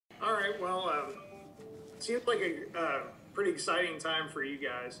right. Well, seems like a pretty exciting time for you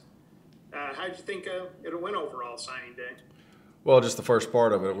guys. How did you think it'll went overall signing day? Well, just the first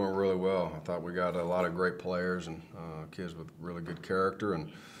part of it went really well. I thought we got a lot of great players and kids with really good character,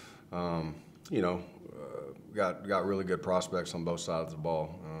 and um, you know, got really good prospects on both sides of the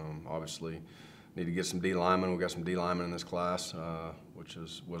ball. Obviously, need to get some D linemen. We got some D linemen in this class, which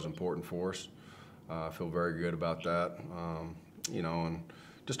was important for us. I feel very good about that. And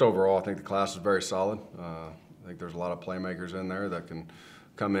just overall, I think the class is very solid. I think there's a lot of playmakers in there that can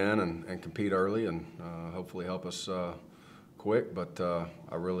come in and compete early and hopefully help us quick. But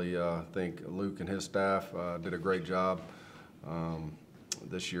I really think Luke and his staff did a great job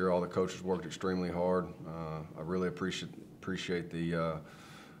this year. All the coaches worked extremely hard. I really appreciate the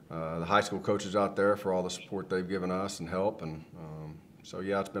high school coaches out there for all the support they've given us and help. And so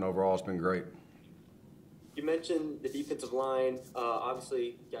yeah, it's been great. You mentioned the defensive line.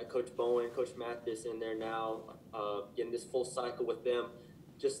 Obviously, you got Coach Bowen, Coach Mathis in there now, getting this full cycle with them.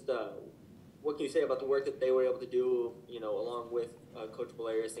 Just what can you say about the work that they were able to do, along with Coach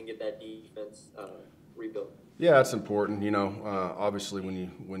Valerius and get that defense rebuilt? Yeah, it's important. Obviously,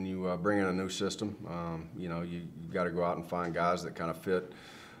 when you bring in a new system, you got to go out and find guys that kind of fit,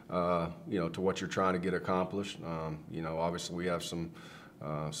 to what you're trying to get accomplished. Obviously, we have some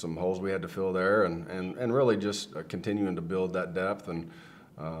holes we had to fill there, and really just continuing to build that depth and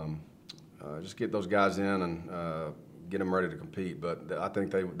just get those guys in and get them ready to compete. But I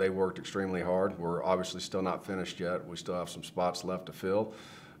think they worked extremely hard. We're obviously still not finished yet. We still have some spots left to fill.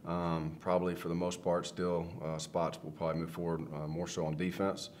 Probably for the most part still spots will probably move forward more so on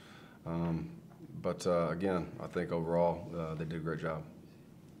defense. But again, I think overall they did a great job.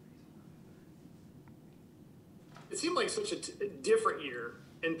 It seemed like such a different year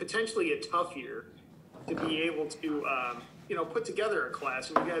and potentially a tough year to be able to, put together a class,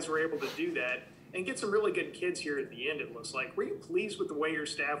 and you guys were able to do that and get some really good kids here at the end, it looks like. Were you pleased with the way your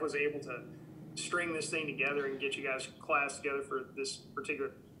staff was able to string this thing together and get you guys' class together for this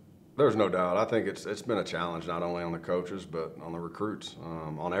particular? There's no doubt. I think it's been a challenge not only on the coaches but on the recruits,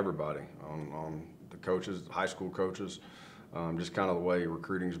 on everybody, on the coaches, high school coaches. Just kind of the way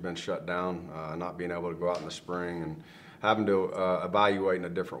recruiting's been shut down, not being able to go out in the spring and having to evaluate in a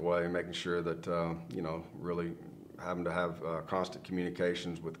different way, making sure that, really having to have constant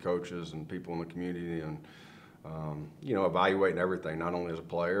communications with coaches and people in the community and, evaluating everything, not only as a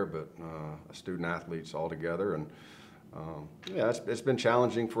player but student athletes all together. And yeah, it's been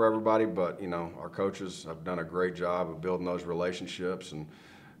challenging for everybody, but, our coaches have done a great job of building those relationships and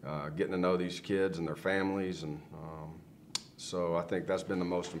getting to know these kids and their families. And so I think that's been the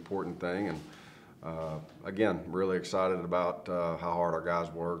most important thing. And again, really excited about how hard our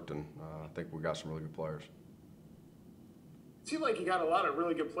guys worked, and I think we got some really good players. It seemed like you got a lot of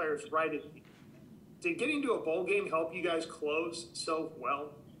really good players, right? Did getting to a bowl game help you guys close so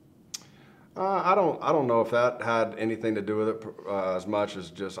well? I don't know if that had anything to do with it as much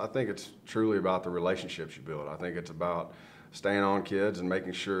as just I think it's truly about the relationships you build. I think it's about staying on kids and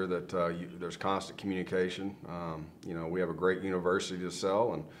making sure that there's constant communication. We have a great university to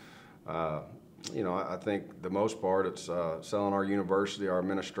sell, and I think the most part it's selling our university, our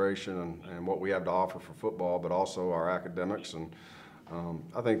administration, and what we have to offer for football, but also our academics. And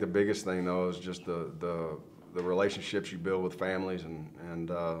I think the biggest thing though is just the relationships you build with families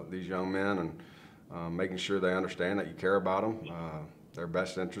and these young men, and making sure they understand that you care about them. Their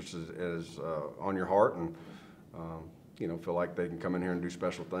best interest is on your heart, and feel like they can come in here and do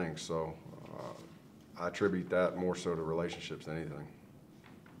special things. So I attribute that more so to relationships than anything.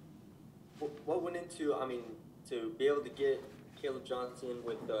 What went into, to be able to get Caleb Johnson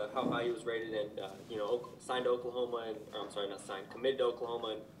with how high he was rated and, signed to Oklahoma, committed to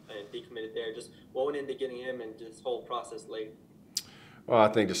Oklahoma and decommitted there. Just what went into getting him and this whole process late? Well, I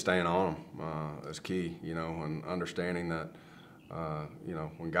think just staying on him is key, and understanding that,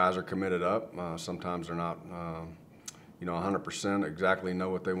 when guys are committed up, sometimes they're not, 100% exactly know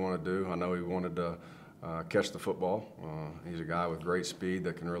what they want to do. I know he wanted to catch the football. He's a guy with great speed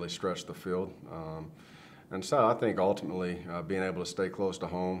that can really stretch the field. And so I think ultimately being able to stay close to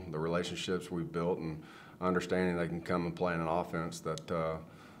home, the relationships we've built, and understanding they can come and play in an offense that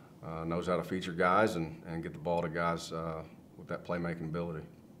knows how to feature guys and get the ball to guys with that playmaking ability.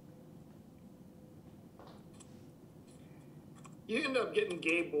 You end up getting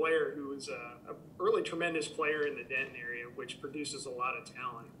Gabe Blair, who is a really tremendous player in the Denton area, which produces a lot of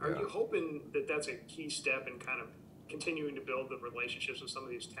talent. Are you hoping that that's a key step in kind of continuing to build the relationships with some of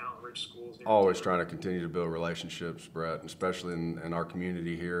these talent-rich schools? Always trying to continue to build relationships, Brett, especially in our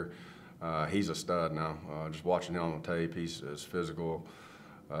community here. He's a stud now. Just watching him on the tape, he's physical,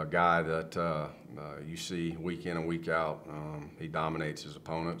 a guy that you see week in and week out. He dominates his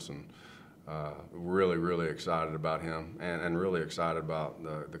opponents, and really, really excited about him, and really excited about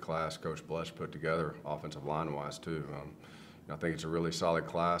the class Coach Blesh put together, offensive line-wise too. I think it's a really solid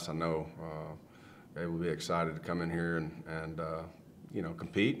class. I know they will be excited to come in here and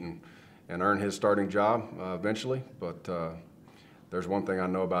compete and earn his starting job eventually. But there's one thing I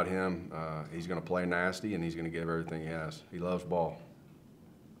know about him: he's going to play nasty, and he's going to give everything he has. He loves ball.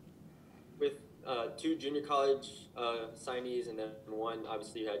 With two junior college signees, and then one,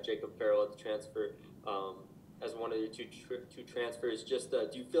 obviously you had Jacob Farrell at the transfer as one of your two transfers. Just do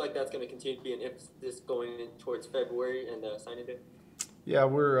you feel like that's going to continue to be an emphasis going in towards February and signing day? Yeah,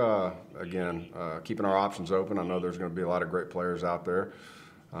 we're again keeping our options open. I know there's going to be a lot of great players out there,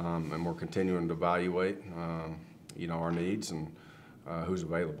 and we're continuing to evaluate our needs and who's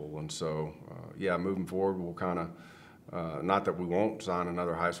available. And so yeah, moving forward, we'll kind of not that we won't sign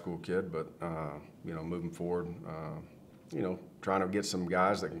another high school kid, but moving forward, trying to get some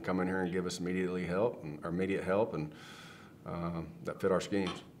guys that can come in here and give us immediate help and that fit our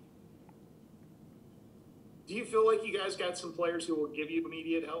schemes. Do you feel like you guys got some players who will give you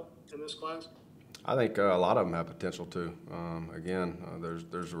immediate help in this class? I think a lot of them have potential too.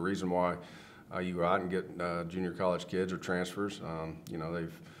 There's a reason why you go out and get junior college kids or transfers.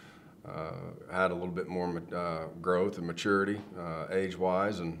 They've had a little bit more growth and maturity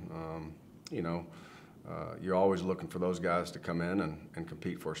age-wise, and you're always looking for those guys to come in and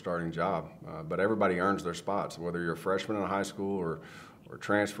compete for a starting job. But everybody earns their spots, whether you're a freshman in high school or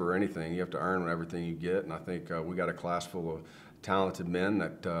transfer or anything. You have to earn everything you get, and I think we got a class full of talented men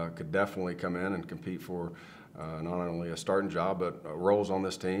that could definitely come in and compete for not only a starting job but roles on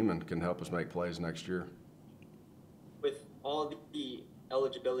this team and can help us make plays next year. With all the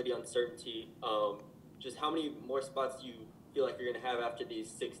eligibility uncertainty, just how many more spots do you feel like you're going to have after these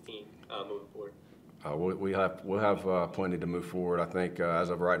 16 moving forward? We'll have plenty to move forward. I think as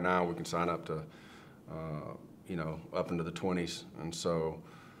of right now, we can sign up to up into the 20s, and so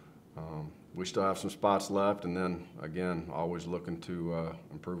we still have some spots left. And then again, always looking to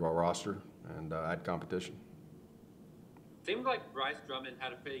improve our roster and add competition. Seems like Bryce Drummond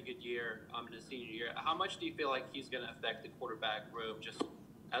had a pretty good year in his senior year. How much do you feel like he's going to affect the quarterback room just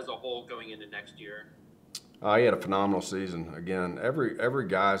as a whole going into next year? He had a phenomenal season. Again, every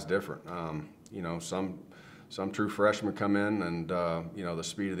guy's different. Some true freshmen come in and the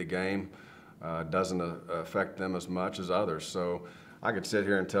speed of the game doesn't affect them as much as others. So I could sit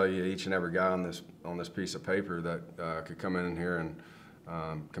here and tell you each and every guy on this piece of paper that could come in here and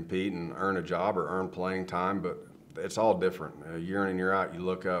compete and earn a job or earn playing time, but it's all different. Year in and year out, you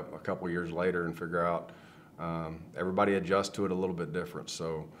look up a couple years later and figure out everybody adjusts to it a little bit different.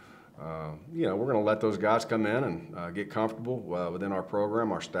 So we're going to let those guys come in and get comfortable within our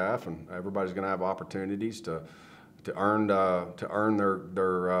program, our staff, and everybody's going to have opportunities to earn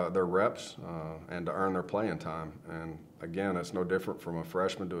their reps and to earn their playing time. And again, it's no different from a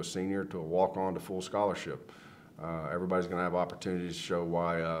freshman to a senior to a walk-on to full scholarship. Everybody's going to have opportunities to show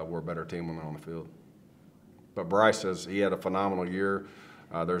why we're a better team when they're on the field. But Bryce says he had a phenomenal year.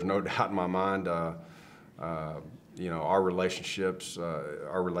 There's no doubt in my mind. Our relationship is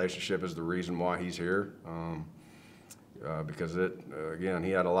the reason why he's here. Because he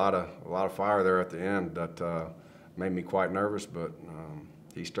had a lot of fire there at the end that made me quite nervous. But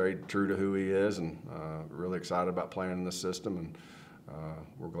he stayed true to who he is, and really excited about playing in this system. And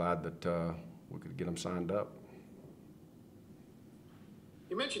we're glad that we could get him signed up.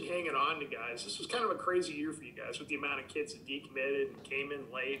 You mentioned hanging on to guys. This was kind of a crazy year for you guys with the amount of kids that decommitted and came in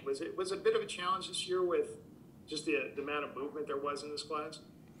late. Was it a bit of a challenge this year with just the amount of movement there was in this class?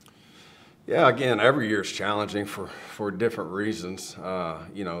 Yeah, again, every year is challenging for different reasons.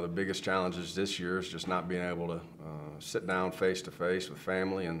 The biggest challenges this year is just not being able to sit down face to face with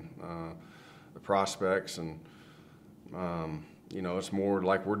family and the prospects, and it's more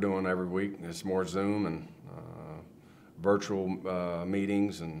like we're doing every week. It's more Zoom and virtual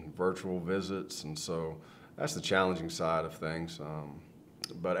meetings and virtual visits, and so that's the challenging side of things.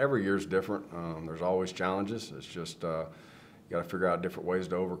 But every year is different. There's always challenges. It's just you got to figure out different ways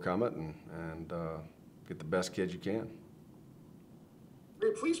to overcome it and get the best kids you can. Are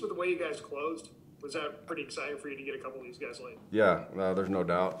you pleased with the way you guys closed? Was that pretty exciting for you to get a couple of these guys late? Yeah, there's no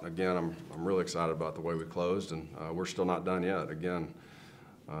doubt. Again, I'm really excited about the way we closed, and we're still not done yet. Again,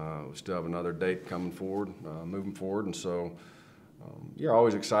 we still have another date coming forward, moving forward, and so you're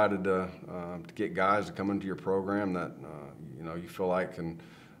always excited to get guys to come into your program that you feel like can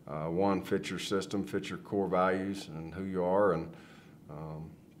one, fit your system, fit your core values and who you are, and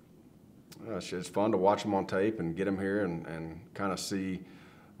it's fun to watch them on tape and get them here and kind of see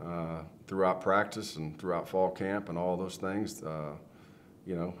throughout practice and throughout fall camp and all those things,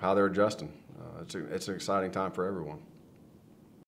 you know, how they're adjusting. It's an exciting time for everyone.